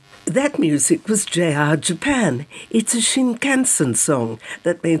That music was JR Japan. It's a Shinkansen song.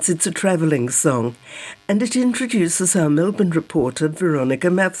 That means it's a travelling song. And it introduces our Melbourne reporter, Veronica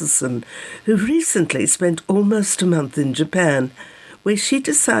Matheson, who recently spent almost a month in Japan, where she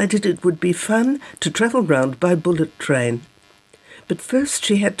decided it would be fun to travel round by bullet train. But first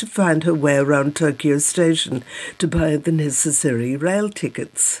she had to find her way around Tokyo Station to buy the necessary rail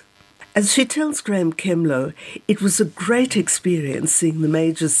tickets. As she tells Graeme Kemlo, it was a great experience seeing the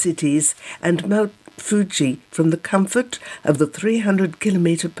major cities and Mount Fuji from the comfort of the 300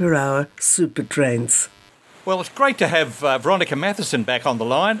 km/h super trains. Well, it's great to have Veronica Matheson back on the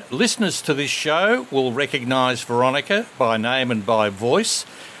line. Listeners to this show will recognise Veronica by name and by voice.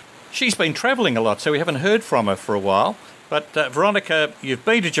 She's been travelling a lot, so we haven't heard from her for a while. But Veronica, you've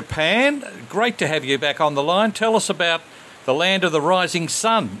been to Japan. Great to have you back on the line. Tell us about the land of the rising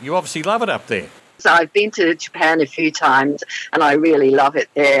sun. You obviously love it up there. So I've been to Japan a few times and I really love it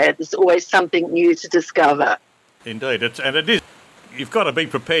there. There's always something new to discover. Indeed, it is. You've got to be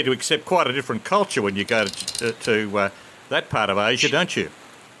prepared to accept quite a different culture when you go to that part of Asia, don't you?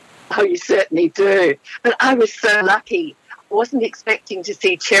 Oh, you certainly do. But I was so lucky. I wasn't expecting to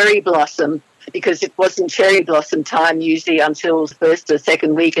see cherry blossom because it wasn't cherry blossom time usually until the first or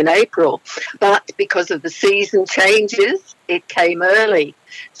second week in April. But because of the season changes, it came early.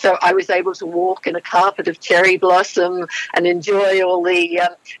 So I was able to walk in a carpet of cherry blossom and enjoy all the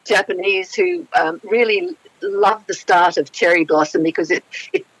Japanese who really love the start of cherry blossom because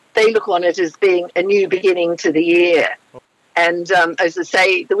they look on it as being a new beginning to the year. And as I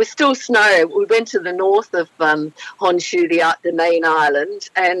say, there was still snow. We went to the north of Honshu, the main island,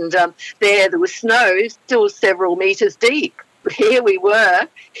 and there was snow still several metres deep. Here we were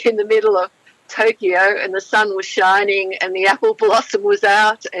in the middle of Tokyo and the sun was shining and the apple blossom was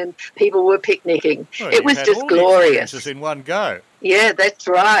out and people were picnicking. Well, it was just glorious. Just in one go. Yeah, that's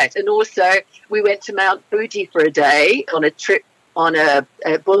right. And also we went to Mount Fuji for a day on a trip on a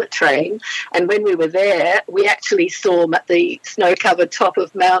bullet train, and when we were there we actually saw the snow-covered top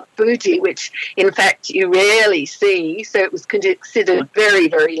of Mount Fuji, which in fact you rarely see, so it was considered very,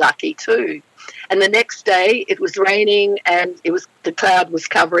 very lucky too. And the next day it was raining and the cloud was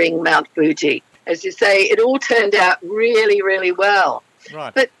covering Mount Fuji. As you say, it all turned out really, really well.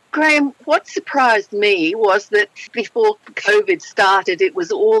 Right. But Graeme, what surprised me was that before COVID started, it was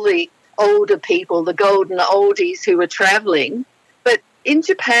all the older people, the golden oldies who were travelling. But in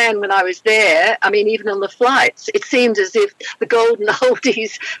Japan, when I was there, I mean, even on the flights, it seemed as if the golden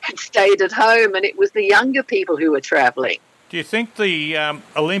oldies had stayed at home and it was the younger people who were travelling. Do you think the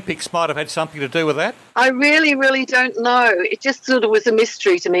Olympics might have had something to do with that? I really, really don't know. It just sort of was a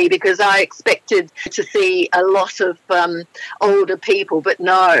mystery to me because I expected to see a lot of older people, but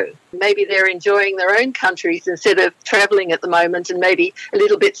no. Maybe they're enjoying their own countries instead of travelling at the moment and maybe a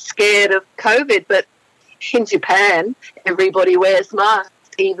little bit scared of COVID. But in Japan, everybody wears masks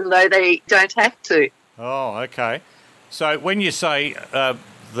even though they don't have to. Oh, okay. So when you say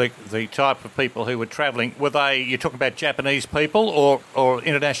the type of people who were travelling, you're talking about Japanese people or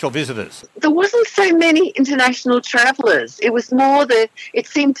international visitors? There wasn't so many international travellers. It was more it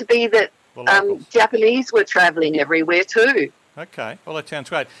seemed to be that Japanese were travelling everywhere too. Okay, well that sounds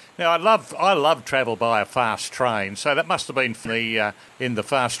great. Now I love travel by a fast train, so that must have been in the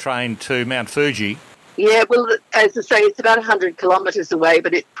fast train to Mount Fuji. Yeah, well, as I say, it's about 100 kilometres away,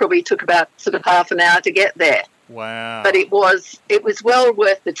 but it probably took about sort of half an hour to get there. Wow. But it was well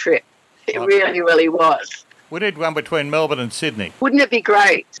worth the trip. It really, really was. We did one between Melbourne and Sydney. Wouldn't it be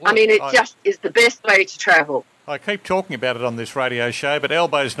great? Well, I mean, it just is the best way to travel. I keep talking about it on this radio show, but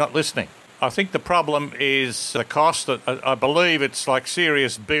Elbo's not listening. I think the problem is the cost. I believe it's like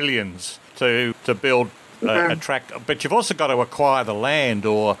serious billions to build a track, but you've also got to acquire the land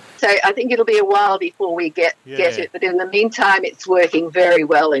So I think it'll be a while before we get it, but in the meantime it's working very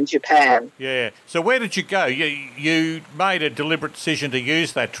well in Japan. Yeah. So where did you go? You made a deliberate decision to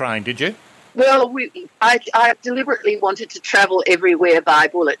use that train, did you? Well, I deliberately wanted to travel everywhere by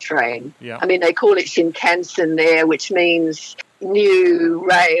bullet train. Yeah. I mean, they call it Shinkansen there, which means new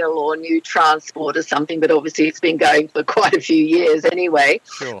rail or new transport or something, but obviously it's been going for quite a few years anyway.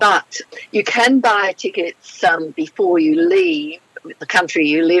 Sure. But you can buy tickets before you leave the country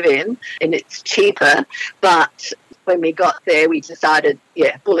you live in, and it's cheaper. But when we got there, we decided,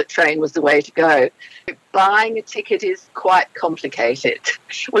 bullet train was the way to go. Buying a ticket is quite complicated.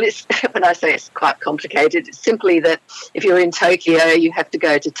 Well, when I say it's quite complicated, it's simply that if you're in Tokyo, you have to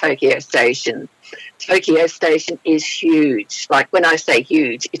go to Tokyo Station. Tokyo Station is huge. Like when I say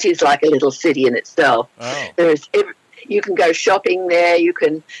huge, it is like a little city in itself. Oh. You can go shopping there, you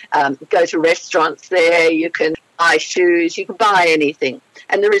can go to restaurants there, you can buy shoes, you can buy anything.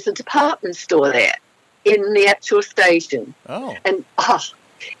 and there is a department store there in the actual station. Oh. And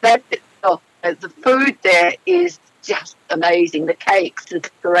the food there is just amazing. The cakes, the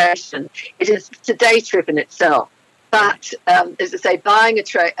decoration. It's a day trip in itself. But as I say, buying a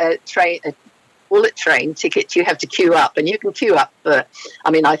bullet train ticket, you have to queue up, and you can queue up for,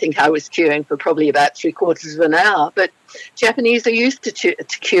 I think I was queuing for probably about 3/4 of an hour, but Japanese are used to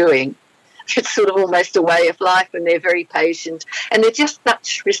queuing. It's sort of almost a way of life, and they're very patient, and they're just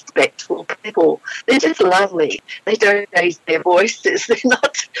such respectful people. They're just lovely. They don't raise their voices. They're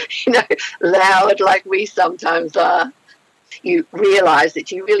not, loud like we sometimes are. You realise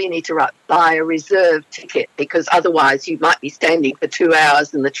that you really need to buy a reserve ticket, because otherwise you might be standing for 2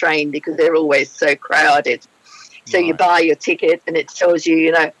 hours in the train because they're always so crowded. So you buy your ticket, and it tells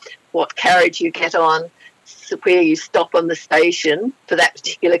you, what carriage you get on, where you stop on the station for that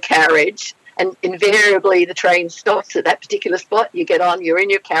particular carriage, and invariably the train stops at that particular spot. You get on, you're in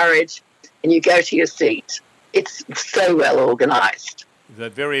your carriage, and you go to your seat. It's so well organised. They're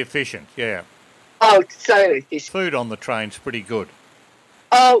very efficient, yeah. Oh, it's so efficient. Food on the train's pretty good.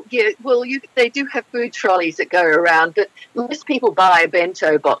 Oh, yeah. Well, they do have food trolleys that go around, but most people buy a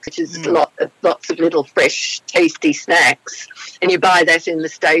bento box, which is lots of little fresh, tasty snacks, and you buy that in the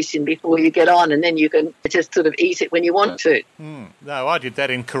station before you get on, and then you can just sort of eat it when you want to. No, I did that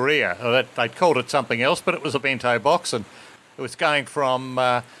in Korea. They called it something else, but it was a bento box, and it was going from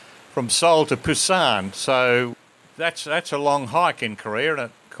Seoul to Busan, so that's a long hike in Korea,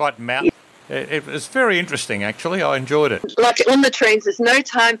 and quite mountainous. It was very interesting, actually. I enjoyed it. Like on the trains, there's no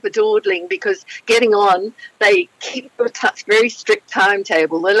time for dawdling, because getting on, they keep a very strict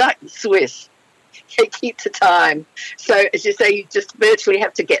timetable. They're like the Swiss. They keep to time. So, as you say, you just virtually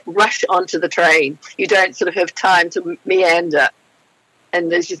have to rush onto the train. You don't sort of have time to meander.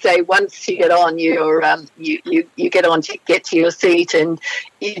 And as you say, once you get on, you get on to get to your seat, and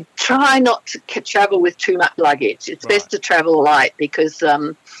you try not to travel with too much luggage. It's best to travel light, because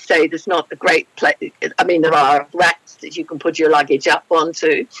say there's not a great place. There are racks that you can put your luggage up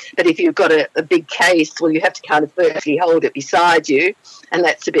onto, but if you've got a big case, well, you have to kind of virtually hold it beside you, and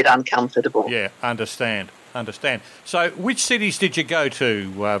that's a bit uncomfortable. Yeah, understand. So, which cities did you go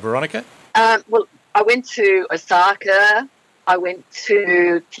to, Veronica? Well, I went to Osaka. I went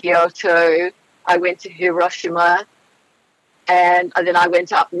to Kyoto, I went to Hiroshima, and then I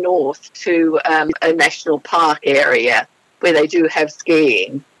went up north to a national park area where they do have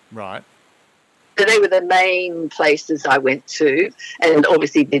skiing. Right. So they were the main places I went to, and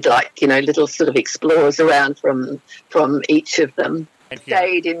obviously did little sort of explores around from each of them. I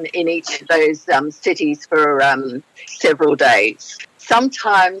stayed in each of those cities for several days.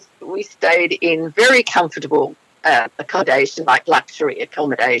 Sometimes we stayed in very comfortable accommodation, like luxury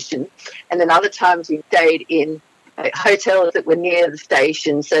accommodation, and then other times we stayed in hotels that were near the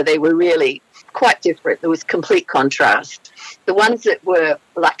station, so they were really quite different. There was complete contrast. The ones that were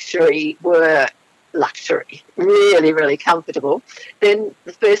luxury were luxury, really, really comfortable. Then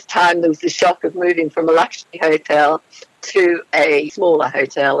the first time there was the shock of moving from a luxury hotel to a smaller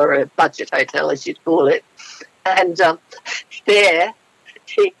hotel, or a budget hotel as you'd call it, and there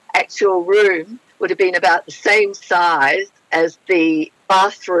the actual room would have been about the same size as the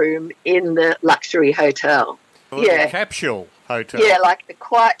bathroom in the luxury hotel. A capsule hotel. Yeah,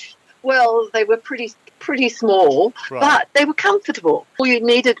 they were pretty small, but they were comfortable. All you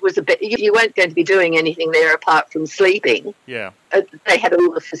needed was a bed. You weren't going to be doing anything there apart from sleeping. Yeah. They had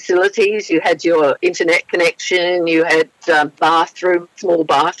all the facilities. You had your internet connection. You had small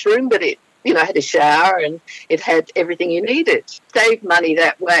bathroom, but it had a shower, and it had everything you needed. Saved money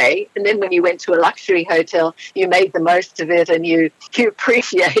that way. And then when you went to a luxury hotel, you made the most of it, and you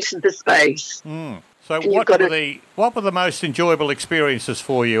appreciated the space. So what were the most enjoyable experiences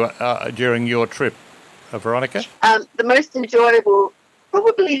for you during your trip, Veronica? The most enjoyable,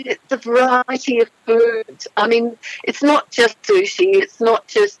 probably the variety of food. It's not just sushi. It's not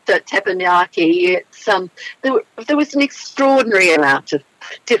just teppanyaki. It's there was an extraordinary amount of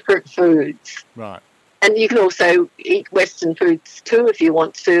different foods. Right. And you can also eat Western foods too if you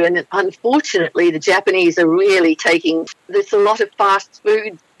want to. And unfortunately, the Japanese are really there's a lot of fast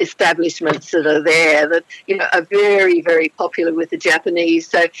food establishments that are there that, are very, very popular with the Japanese.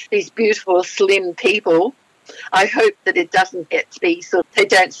 So these beautiful, slim people, I hope that it doesn't get to be they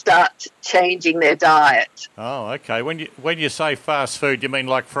don't start changing their diet. Oh, okay. When you say fast food, you mean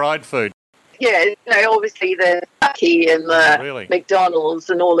like fried food? Yeah, obviously the Kentucky and the McDonald's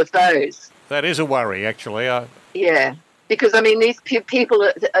and all of those. That is a worry, actually. Yeah, because, these people,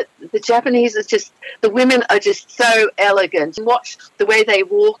 the Japanese the women are just so elegant. And watch the way they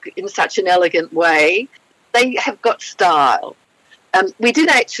walk in such an elegant way. They have got style. We did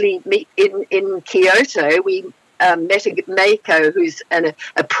actually meet in Kyoto. We met a Mako who's an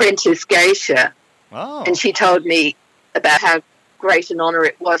apprentice geisha. Oh. And she told me about how great an honour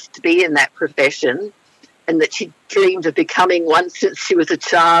it was to be in that profession, and that she dreamed of becoming one since she was a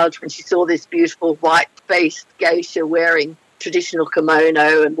child, when she saw this beautiful white-faced geisha wearing traditional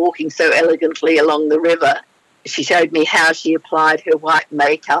kimono and walking so elegantly along the river. She showed me how she applied her white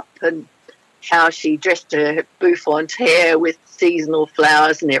makeup and how she dressed her bouffant hair with seasonal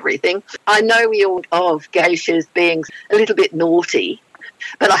flowers and everything. I know we all of geishas being a little bit naughty,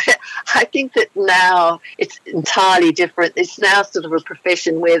 but I think that now it's entirely different. It's now sort of a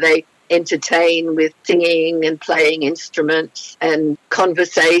profession where they entertain with singing and playing instruments and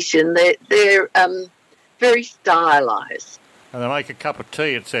conversation. They're very stylised. And they make a cup of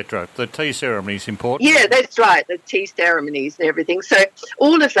tea, etc. The tea ceremony is important. Yeah, that's right, the tea ceremonies and everything. So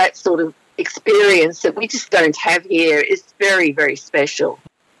all of that sort of experience that we just don't have here is very, very special.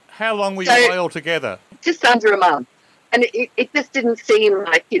 How long were you away altogether? Just under a month. And it just didn't seem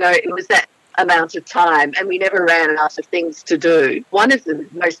like, it was that amount of time, and we never ran out of things to do. One of the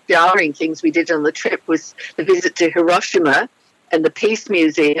most jarring things we did on the trip was the visit to Hiroshima and the Peace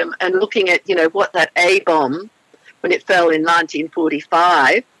Museum, and looking at, what that A-bomb, when it fell in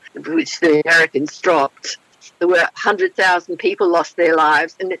 1945, which the Americans dropped, there were 100,000 people lost their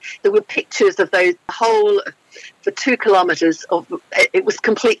lives, and there were pictures of those whole, for 2 kilometres, it was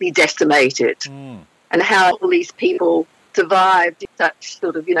completely decimated. And how all these people survived in such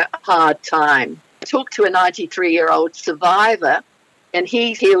sort of, a hard time. I talked to a 93-year-old survivor, and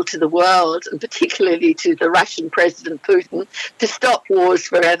he appealed to the world, and particularly to the Russian President Putin, to stop wars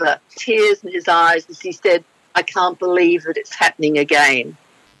forever. Tears in his eyes as he said, "I can't believe that it's happening again."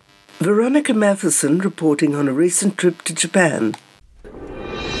 Veronica Matheson reporting on a recent trip to Japan.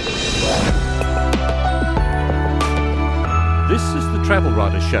 This is the Travel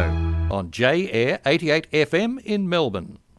Writer Show on J Air 88 FM in Melbourne.